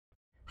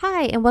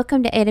Hi, and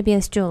welcome to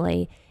AWS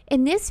Julie.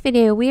 In this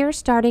video, we are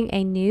starting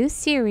a new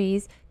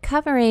series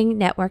covering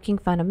networking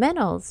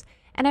fundamentals.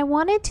 And I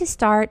wanted to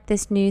start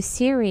this new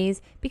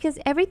series because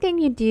everything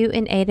you do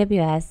in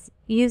AWS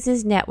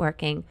uses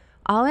networking.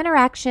 All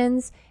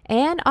interactions,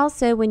 and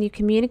also when you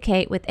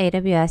communicate with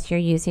AWS, you're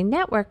using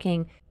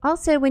networking.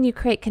 Also, when you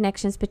create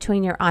connections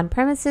between your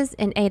on-premises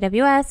and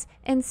AWS,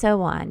 and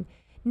so on.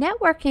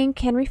 Networking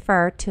can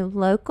refer to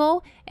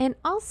local and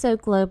also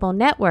global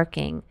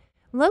networking.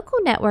 Local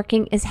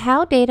networking is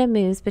how data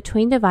moves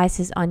between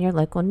devices on your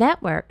local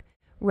network.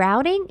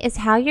 Routing is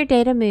how your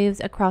data moves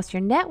across your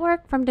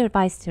network from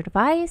device to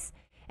device.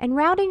 And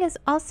routing is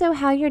also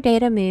how your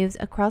data moves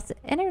across the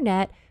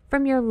internet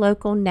from your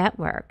local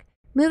network.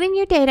 Moving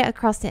your data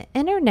across the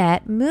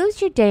internet moves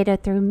your data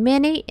through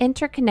many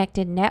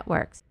interconnected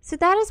networks. So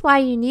that is why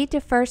you need to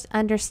first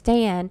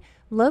understand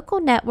local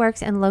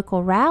networks and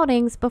local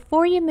routings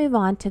before you move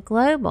on to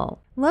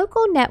global.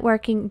 Local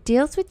networking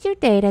deals with your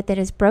data that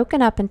is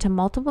broken up into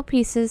multiple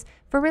pieces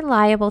for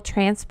reliable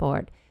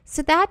transport.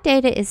 So that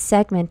data is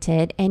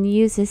segmented and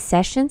uses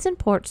sessions and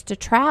ports to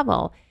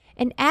travel.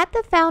 And at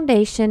the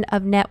foundation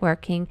of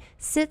networking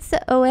sits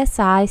the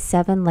OSI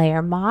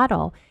 7-layer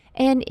model.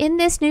 And in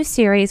this new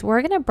series,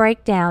 we're going to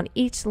break down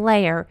each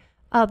layer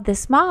of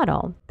this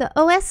model. The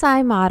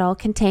OSI model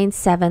contains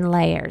 7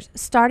 layers,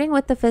 starting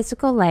with the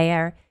physical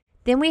layer.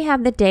 Then we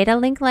have the data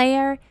link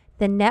layer,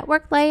 the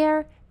network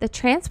layer, the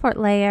transport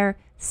layer,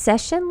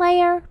 session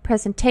layer,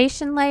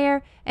 presentation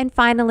layer, and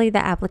finally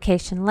the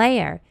application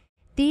layer.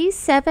 These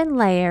 7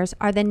 layers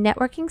are the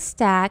networking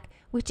stack,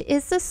 which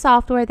is the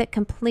software that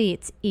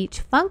completes each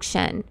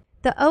function.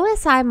 The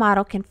OSI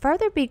model can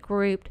further be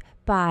grouped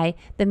by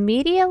the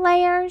media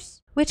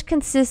layers, which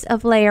consists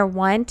of layer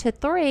 1 to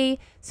 3,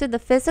 so the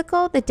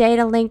physical, the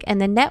data link, and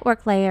the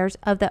network layers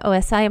of the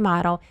OSI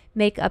model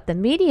make up the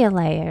media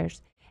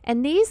layers.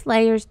 And these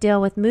layers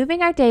deal with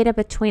moving our data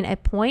between a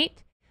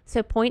point,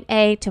 so point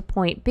A to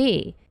point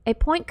B. A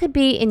point could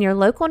be in your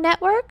local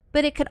network,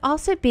 but it could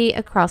also be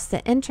across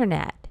the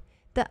internet.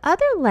 The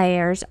other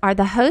layers are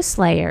the host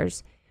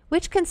layers,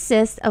 which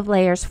consist of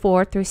layers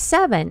 4 through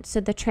 7, so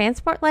the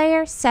transport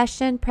layer,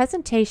 session,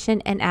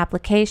 presentation, and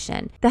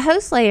application. The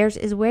host layers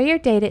is where your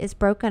data is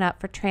broken up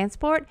for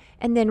transport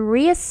and then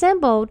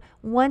reassembled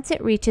once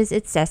it reaches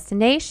its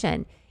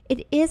destination.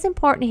 It is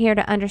important here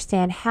to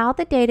understand how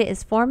the data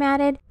is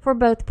formatted for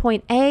both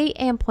point A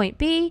and point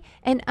B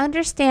and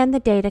understand the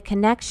data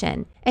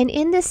connection. And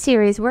in this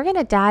series, we're going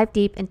to dive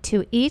deep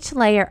into each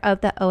layer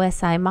of the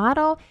OSI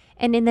model.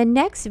 And in the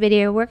next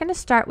video, we're going to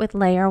start with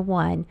layer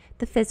 1,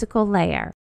 the physical layer.